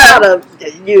stacking You stuff?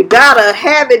 gotta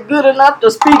have it good enough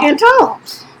to speak in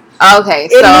tongues. Okay,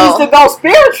 It needs so to go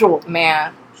spiritual.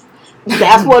 man.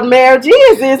 That's what marriage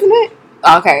is, isn't it?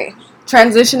 Okay,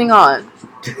 transitioning on.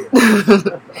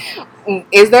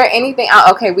 Is there anything?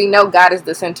 Okay, we know God is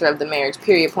the center of the marriage.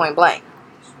 Period. Point blank.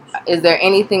 Is there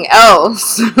anything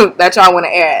else that y'all want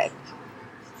to add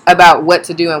about what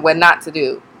to do and what not to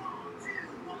do?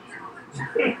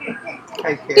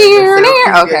 Take care of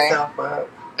yourself. Keep Okay. yourself up.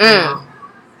 Mm.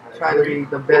 Try to be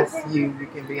the best you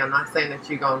can be. I'm not saying that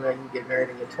you're going to get married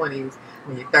in your 20s.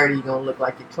 When you're 30, you're going to look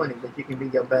like you're 20. But you can be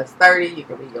your best 30. You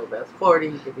can be your best 40.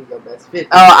 You can be your best 50.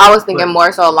 Oh, I was thinking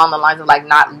more so along the lines of like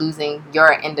not losing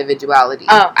your individuality.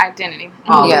 Oh, identity.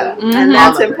 Yeah. And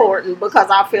that's All of it. important because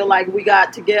I feel like we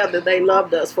got together. They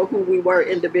loved us for who we were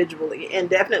individually. And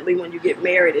definitely when you get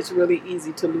married, it's really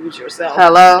easy to lose yourself.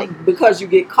 Hello? Because you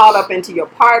get caught up into your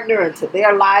partner, into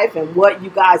their life, and what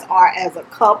you guys are as a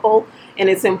couple. And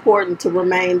it's important to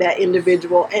remain that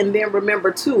individual. And then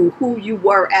remember, too, who you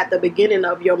were at the beginning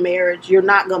of your marriage. You're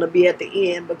not going to be at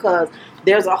the end because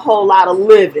there's a whole lot of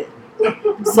living.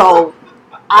 So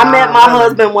I met my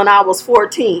husband when I was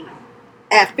 14.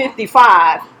 At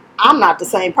 55, I'm not the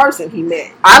same person he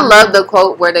met. I love the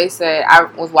quote where they said, I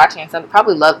was watching something,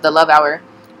 probably the Love Hour,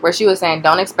 where she was saying,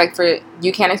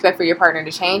 you can't expect for your partner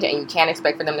to change and you can't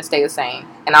expect for them to stay the same.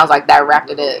 And I was like, that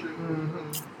wrapped it up.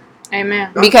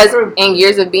 Amen. Because in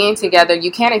years of being together,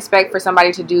 you can't expect for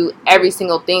somebody to do every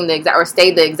single thing or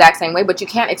stay the exact same way, but you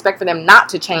can't expect for them not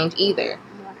to change either.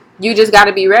 You just got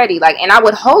to be ready. And I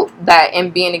would hope that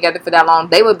in being together for that long,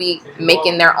 they would be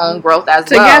making their own growth as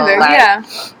well. Together, yeah.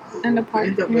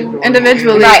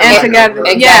 Individually Right, and and- together.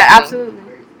 exactly. Yeah, absolutely.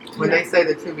 When they say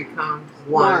the two become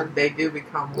one, they do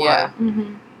become one. Yeah.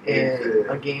 Mm-hmm. And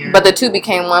again, But the two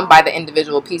became one by the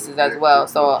individual pieces as well.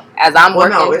 So as I'm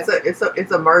working, no,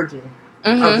 it's a merging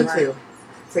Mhm. of the two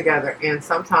together, and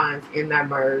sometimes in that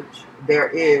merge there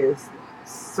is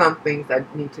some things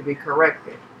that need to be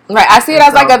corrected. right. I see it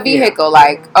as like So, a vehicle.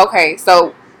 Like, okay,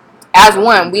 so as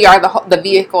one, we are the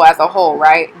vehicle as a whole,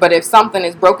 right? But if something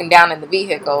is broken down in the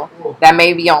vehicle, that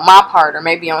may be on my part or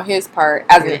maybe on his part,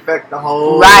 It affects the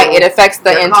whole. right, it affects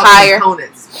the they're called entire.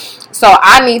 components. So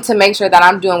I need to make sure that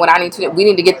I'm doing what I need to do. We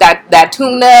need to get that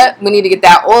tune up. We need to get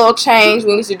that oil change.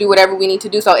 We need to do whatever we need to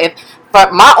do. So if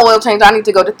for my oil change, I need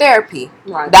to go to therapy.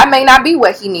 Right. That may not be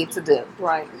what he needs to do.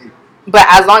 Right. But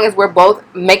as long as we're both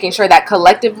making sure that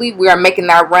collectively we are making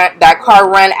that car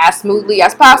run as smoothly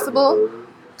as possible.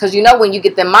 Because when you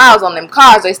get them miles on them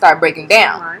cars, they start breaking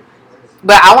down. Right.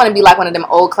 But I want to be like one of them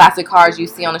old classic cars you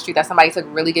see on the street that somebody took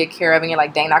really good care of, and you're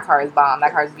like, dang, that car is bomb.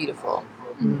 That car is beautiful.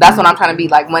 That's what I'm trying to be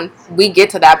like when we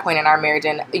get to that point in our marriage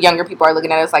and younger people are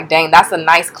looking at us like, dang, that's a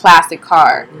nice classic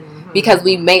car. Because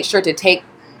we made sure to take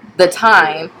the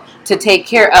time to take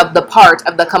care of the parts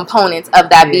of the components of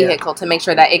that vehicle to make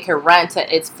sure that it can run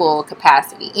to its full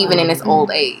capacity, even in its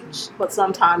old age. But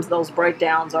sometimes those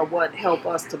breakdowns are what help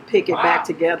us to pick it back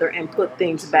together and put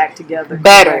things back together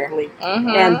Better. correctly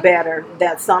Mhm. and better.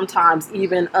 That sometimes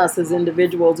even us as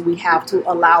individuals, we have to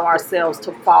allow ourselves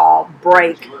to fall,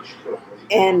 break,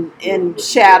 and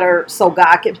shatter so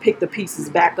God can pick the pieces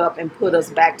back up and put us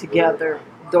back together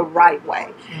the right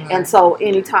way. And so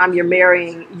anytime you're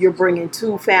marrying, you're bringing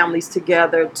two families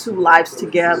together, two lives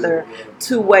together,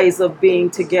 two ways of being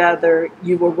together.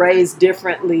 You were raised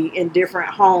differently in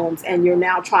different homes, and you're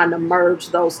now trying to merge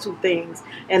those two things.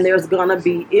 And there's going to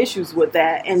be issues with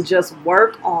that, and just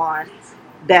work on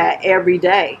that every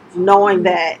day, knowing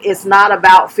that it's not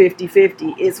about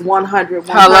 50-50, it's 100-100.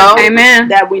 Hello? Amen.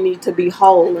 That we need to be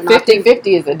whole. And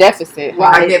 50-50 is a deficit.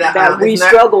 right, I get it. that we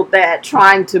struggled that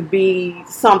trying to be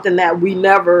something that we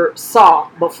never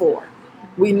saw before.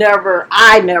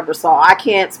 I never saw. I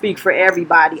can't speak for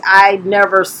everybody. I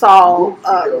never saw,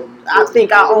 I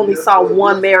think I only saw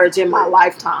one marriage in my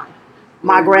lifetime.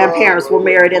 My grandparents were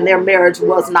married, and their marriage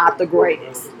was not the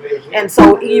greatest. And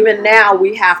so even now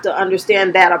we have to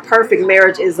understand that a perfect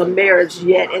marriage is a marriage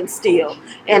yet and still.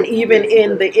 And even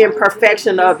in the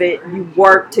imperfection of it, you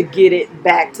work to get it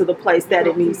back to the place that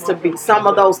it needs to be. Some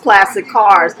of those classic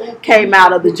cars came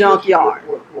out of the junkyard.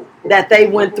 That they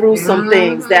went through some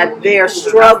things, that their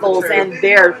struggles and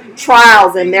their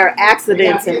trials and their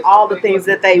accidents and all the things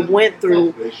that they went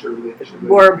through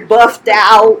were buffed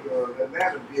out,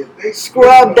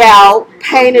 scrubbed out,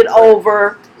 painted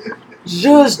over,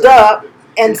 zhuzhed up.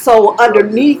 And so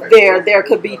underneath there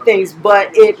could be things,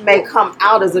 but it may come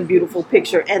out as a beautiful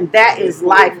picture. And that is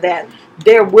life, that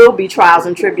there will be trials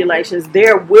and tribulations.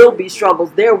 There will be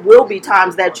struggles. There will be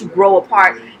times that you grow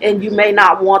apart and you may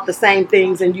not want the same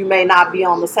things and you may not be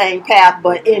on the same path.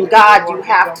 But in God, you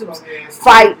have to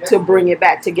fight to bring it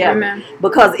back together. Amen.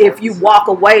 Because if you walk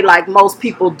away like most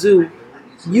people do,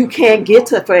 you can't get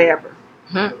to forever.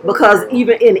 Because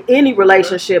even in any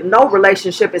relationship, no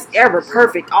relationship is ever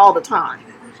perfect all the time.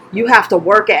 You have to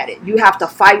work at it. You have to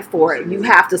fight for it. You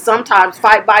have to sometimes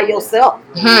fight by yourself.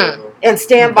 And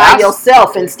stand by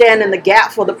yourself and stand in the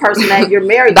gap for the person that you're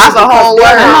married That's to. a whole word.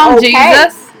 Come on,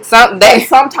 Jesus. And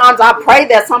sometimes I pray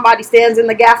that somebody stands in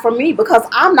the gap for me, because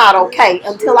I'm not okay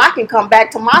until I can come back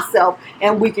to myself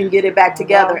and we can get it back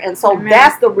together. And so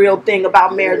that's the real thing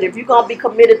about marriage. If you're going to be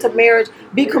committed to marriage,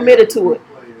 be committed to it.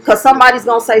 Because somebody's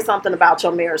going to say something about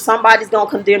your marriage. Somebody's going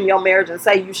to condemn your marriage and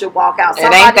say you should walk out.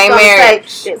 Somebody's going to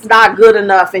say it's not good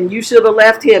enough and you should have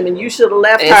left him and you should have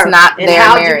left her. Not and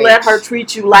how did you let her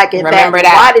treat you like it? Remember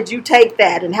that. Why did you take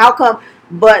that? And how come?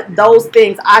 But those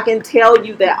things, I can tell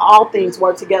you that all things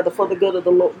work together for the good of the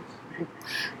Lord.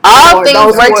 All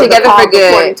things work together for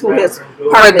good for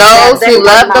those who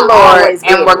love the Lord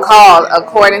and were called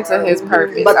according to his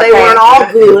purpose. But they weren't all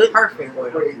good.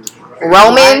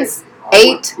 Romans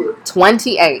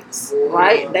 8:28.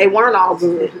 Right? They weren't all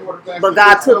good. But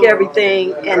God took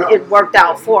everything and it worked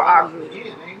out for our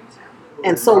good.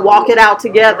 And so walk it out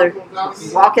together.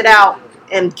 Walk it out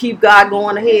and keep God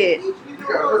going ahead.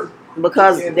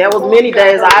 Because there was many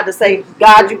days I had to say,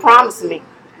 God, you promised me.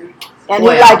 And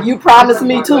he's like, you promised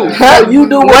me too. So you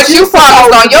do what you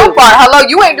promised on your part. Hello,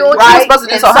 you ain't doing what you were supposed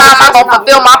to do. So how am I going to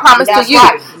fulfill my promise to you?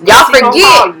 Y'all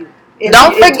forget.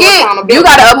 Don't forget, you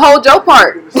got to uphold your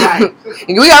part. Right.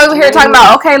 We over here talking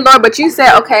about, okay, Lord, but you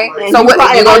said, okay, and so what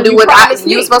you going to do what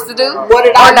you were supposed to do? What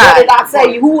did I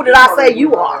say? Who did I say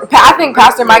you are? I think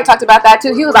Pastor Mike talked about that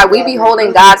too. He was like, we be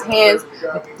holding God's hands,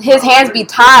 his hands be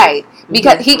tied.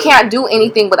 Because he can't do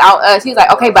anything without us. He's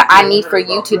like, okay, but I need for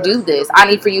you to do this. I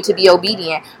need for you to be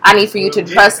obedient. I need for you to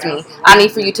trust me. I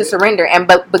need for you to surrender.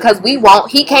 But because we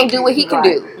won't, he can't do what he can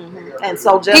do. Mm-hmm. And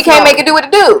so he can't make it do what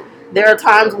it do. There are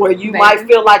times where you might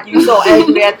feel like you're so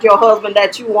angry at your husband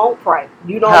that you won't pray.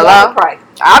 You don't want to pray.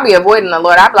 I'll be avoiding the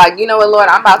Lord. I'll be like, you know what, Lord,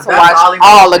 I'm about to watch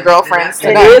all the girlfriends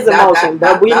today. It is emotion,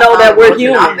 but we know that we're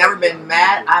human. I've never been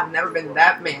mad. I've never been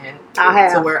that man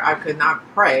to where I could not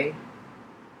pray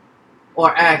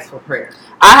or ask for prayer.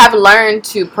 I have learned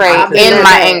to pray in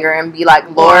my anger and be like,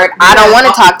 Lord, I don't want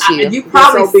to talk to you. You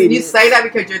probably you say that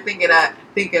because you're thinking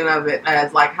of it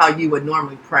as like how you would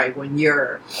normally pray when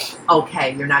you're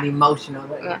okay, you're not emotional.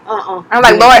 I'm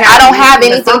like, Lord, I don't have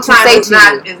anything to say to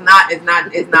you.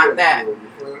 It's not that.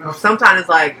 Sometimes it's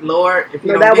like, Lord, if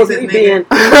you that don't was get me this being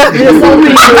nigga,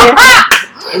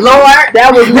 Lord,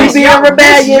 that was me being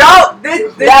rebellious.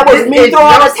 That was me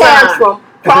throwing a tantrum,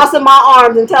 crossing my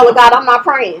arms and telling God, I'm not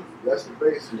praying.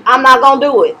 I'm not gonna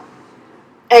do it.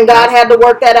 And God had to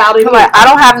work that out in me. I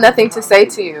don't have nothing to say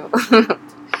to you.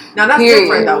 No, that's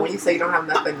different though. When you say you don't have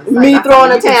nothing to say, me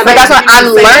throwing a tantrum. But that's what I'm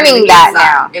learning that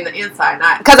now. In the inside,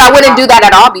 not because I wouldn't do that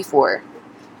at all before.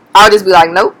 I would just be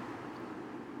like, nope.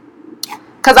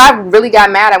 Because I really got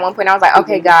mad at one point. I was like,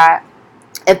 okay, God,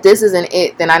 if this isn't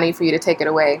it, then I need for you to take it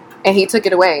away. And he took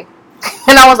it away.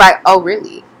 And I was like, oh,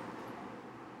 really?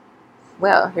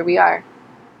 Well, here we are.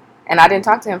 And I didn't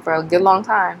talk to him for a good long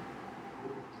time.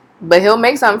 But he'll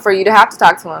make something for you to have to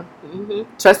talk to him.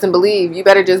 Mm-hmm. Trust and believe. You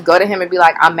better just go to him and be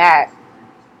like, I'm mad.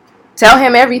 Tell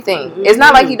him everything. Mm-hmm. It's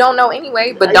not like you don't know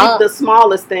anyway, but don't. The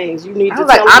smallest things you need to tell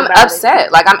like, him I'm about upset.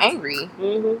 It. Like, I'm angry.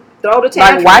 Mm-hmm. Throw the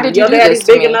tantrum. Like, why did you do this Daddy's to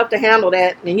big me? enough to handle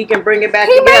that, and he can bring it back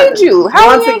he together. Made you.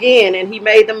 Once again, and he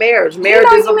made the marriage.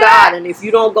 Marriage is of God, and if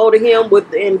you don't go to him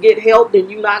and get help, then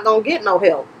you're not going to get no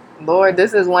help. Lord,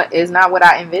 this is not what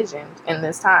I envisioned in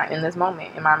this time, in this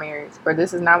moment in my marriage. Or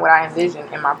this is not what I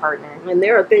envisioned in my partner. And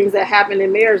there are things that happen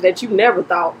in marriage that you never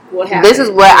thought would happen. This is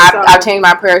what I've changed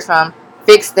my prayers from.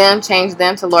 Fix them, change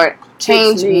them to Lord,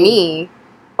 change me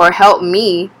or help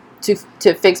me to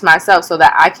fix myself so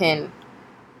that I can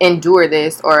endure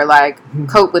this or like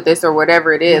cope with this or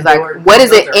whatever it is. Endure. Like, what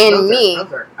is it in me?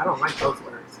 I don't like those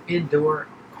words. Endure,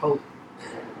 cope.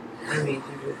 I mean,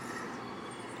 you just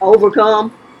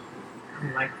overcome. I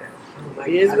don't like that.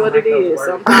 It is what it is.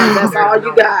 Sometimes that's all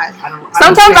you got.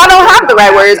 Sometimes I don't have the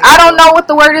right words. I don't know what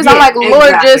the word is. I'm like,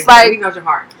 Lord, just like, He knows your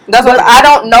heart. That's what I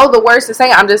don't know the words to say.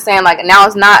 I'm just saying, like, now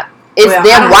it's not. It's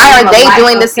them. Why are they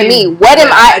doing this to me? What am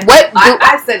I? What?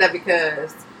 I said that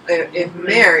because in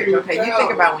marriage, okay, you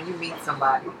think about when you meet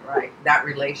somebody, right? That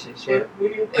relationship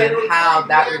and how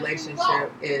that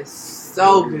relationship is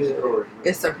so good.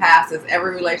 It surpasses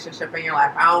every relationship in your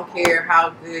life. I don't care how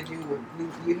good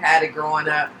you had it growing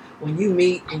up. When you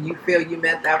meet and you feel you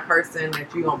met that person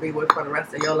that you're going to be with for the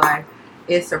rest of your life,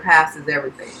 it surpasses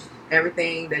everything.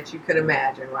 Everything that you could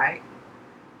imagine, right?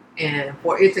 And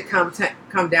for it to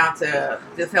come down to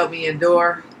just help me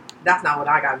endure, that's not what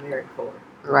I got married for.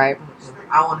 Right.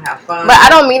 I want to have fun. But I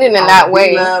don't mean it in that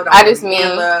way. I just mean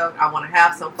loved. I want to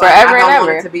have some fun. Forever I and don't ever.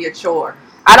 want it to be a chore.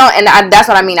 That's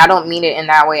what I mean. I don't mean it in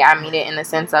that way. I mean it in the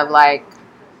sense of like,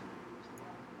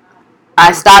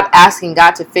 I stopped asking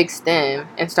God to fix them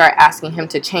and start asking Him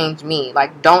to change me.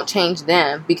 Like, don't change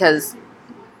them, because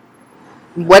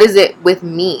what is it with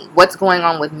me? What's going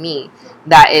on with me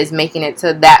that is making it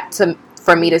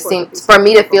for me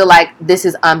to feel like this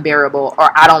is unbearable,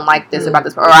 or I don't like this about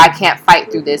this, or I can't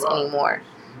fight through this anymore.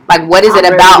 Like, what is it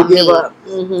about me?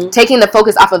 Mm-hmm. Taking the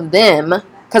focus off of them,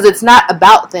 because it's not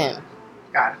about them.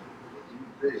 Got it.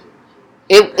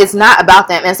 It's not about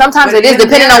them, and sometimes it is,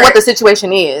 depending on what the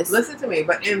situation is. Listen to me,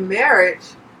 but in marriage,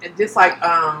 just like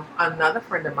another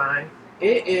friend of mine,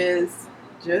 it is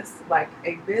just like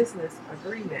a business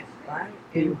agreement, right?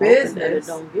 In business,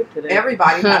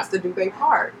 everybody has to do their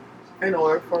part in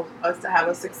order for us to have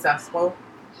a successful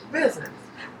business.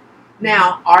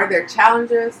 Now, are there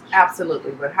challenges?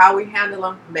 Absolutely, but how we handle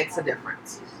them makes a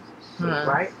difference,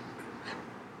 right?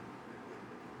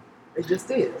 It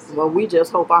just is. Well, we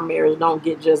just hope our marriage don't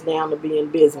get just down to being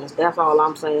business. That's all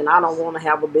I'm saying. I don't want to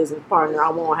have a business partner. I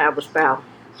want to have a spouse.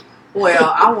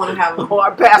 Well, I want to have.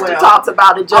 Our pastor talks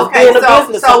about it just being a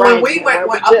business. So when we went,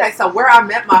 so where I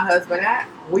met my husband at,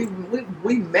 we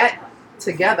met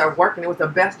together working. It was the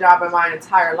best job in my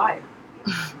entire life.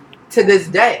 To this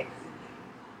day,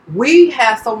 we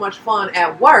had so much fun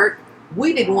at work.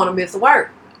 We didn't want to miss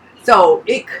work. So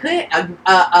it could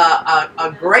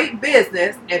a great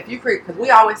business if you create, because we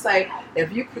always say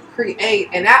if you could create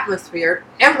an atmosphere,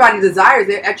 everybody desires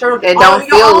it at your it don't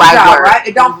feel like job, work, right?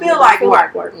 It don't feel like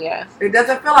work. Yeah, it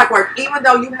doesn't feel like work, even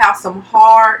though you have some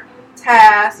hard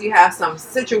tasks, you have some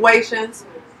situations,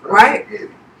 right?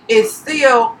 It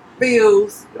still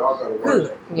feels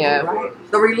good. Yeah,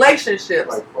 right? The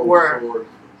relationships were.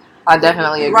 I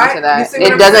definitely agree to that.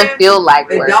 It doesn't feel like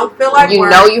work. It don't feel like work. You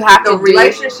know you have to the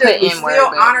relationships. We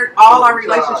still honored all our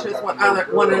relationships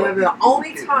with one another. The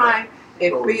only time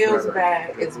it feels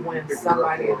bad is when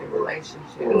somebody in a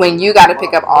relationship. When you got to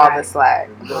pick up all the slack,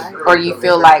 or you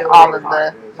feel like all of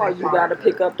the. Or you got to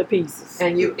pick up the pieces.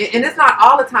 And it's not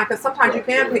all the time, because sometimes you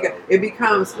can pick up. It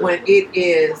becomes when it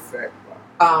is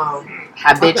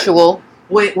habitual. Okay.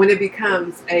 When it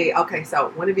becomes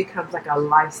when it becomes like a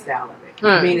lifestyle of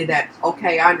it, meaning that,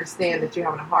 okay, I understand that you're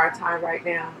having a hard time right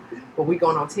now, but we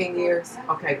going on 10 years,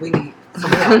 okay, we need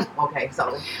some help, okay,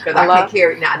 so, because I can't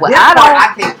carry, now this part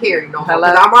I can't carry no more,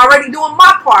 because I'm already doing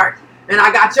my part, and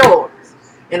I got yours,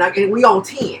 and we on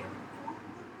 10,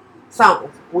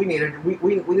 so we need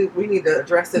to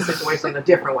address this situation in a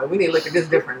different way. We need to look at this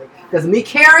differently, because me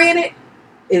carrying it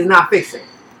is not fixing.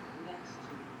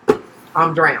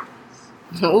 I'm drowned.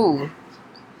 Ooh.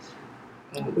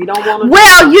 We don't want to.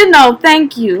 Well,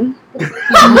 thank you.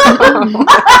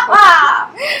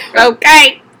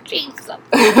 Okay. Jesus.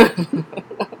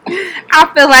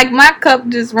 I feel like my cup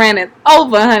just ran it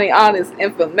over, honey. All this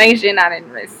information I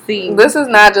didn't receive. This is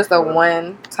not just a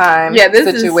one-time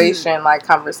situation, like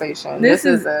conversation. This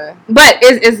is a. But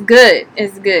it's good.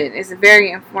 It's good. It's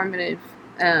very informative.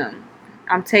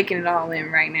 I'm taking it all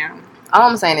in right now. all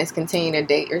I'm saying is continue to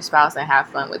date your spouse and have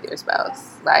fun with your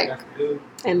spouse. Like,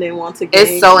 and then once again,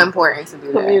 it's so important to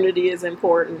do community is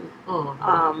important.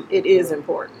 It is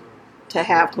important to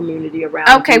have community around.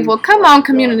 Okay, you. well, come on,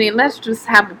 community. Let's just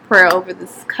have a prayer over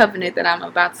this covenant that I'm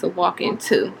about to walk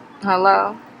into.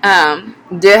 Hello.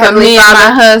 Dear Heavenly Father,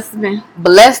 my husband,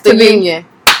 bless the union.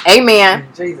 Amen.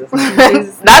 Jesus.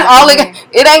 That's all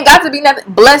it ain't got to be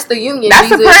nothing. Bless the union. That's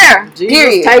Jesus. a prayer. Jesus,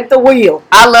 period. take the wheel.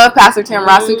 I love Pastor Tim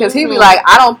Rossi because he be like,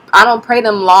 I don't pray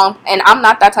them long, and I'm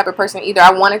not that type of person either.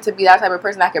 I wanted to be that type of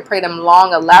person that could pray them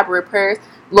long, elaborate prayers.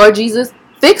 Lord Jesus,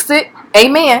 fix it.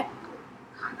 Amen.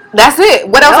 That's it.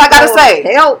 What else I gotta say?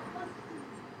 Help.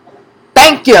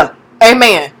 Thank you.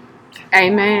 Amen.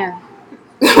 Amen.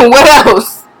 What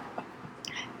else?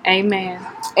 Amen.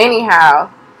 Anyhow,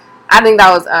 I think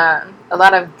that was a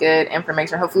lot of good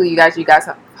information. Hopefully you guys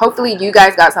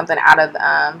got something out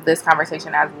of this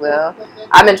conversation as well.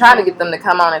 I've been trying to get them to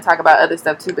come on and talk about other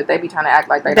stuff too, but they be trying to act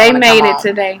like they don't made come it on.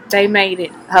 today. They made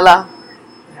it. Hello.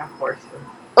 Yeah, of course.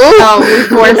 Ooh. Oh, we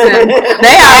forced them.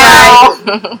 They all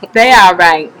right. They all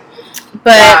right.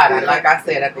 But God, like I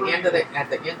said, at the end of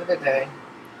the day,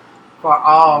 for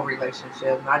all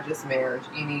relationships, not just marriage,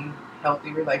 any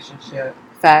healthy relationship,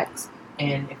 Facts.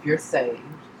 and if you're saved,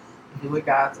 do it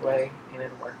God's way and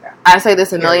it'll work out. I say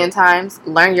this a million times.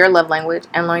 Learn your love language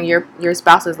and learn your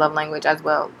spouse's love language as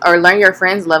well. Or learn your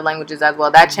friends' love languages as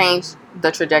well. That changed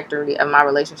the trajectory of my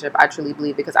relationship, I truly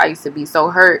believe, because I used to be so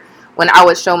hurt when I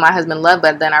would show my husband love,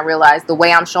 but then I realized the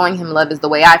way I'm showing him love is the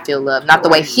way I feel love, not the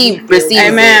way he receives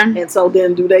Amen. it. And so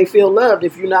then do they feel loved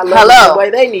if you're not loved the way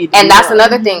they need to And be that's loved?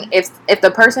 another thing. If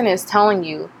the person is telling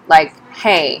you, like,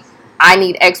 hey, I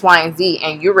need X, Y, and Z,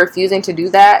 and you're refusing to do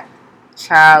that,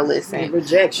 child, listen.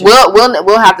 Rejection.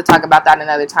 We'll have to talk about that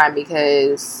another time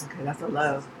because That's a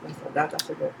love. That's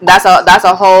a good. that's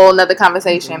a whole nother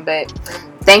conversation. But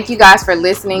thank you guys for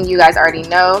listening. You guys already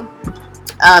know.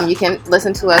 You can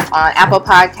listen to us on Apple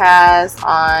Podcasts,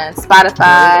 on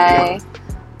Spotify.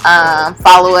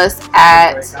 Follow us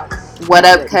at What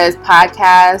Up Cuz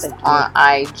Podcast on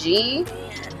IG.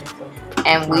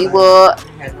 And we will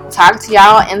talk to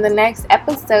y'all in the next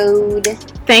episode.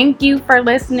 thank you for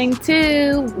listening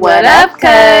to What Up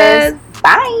Cuz.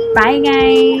 Bye. Bye,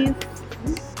 guys.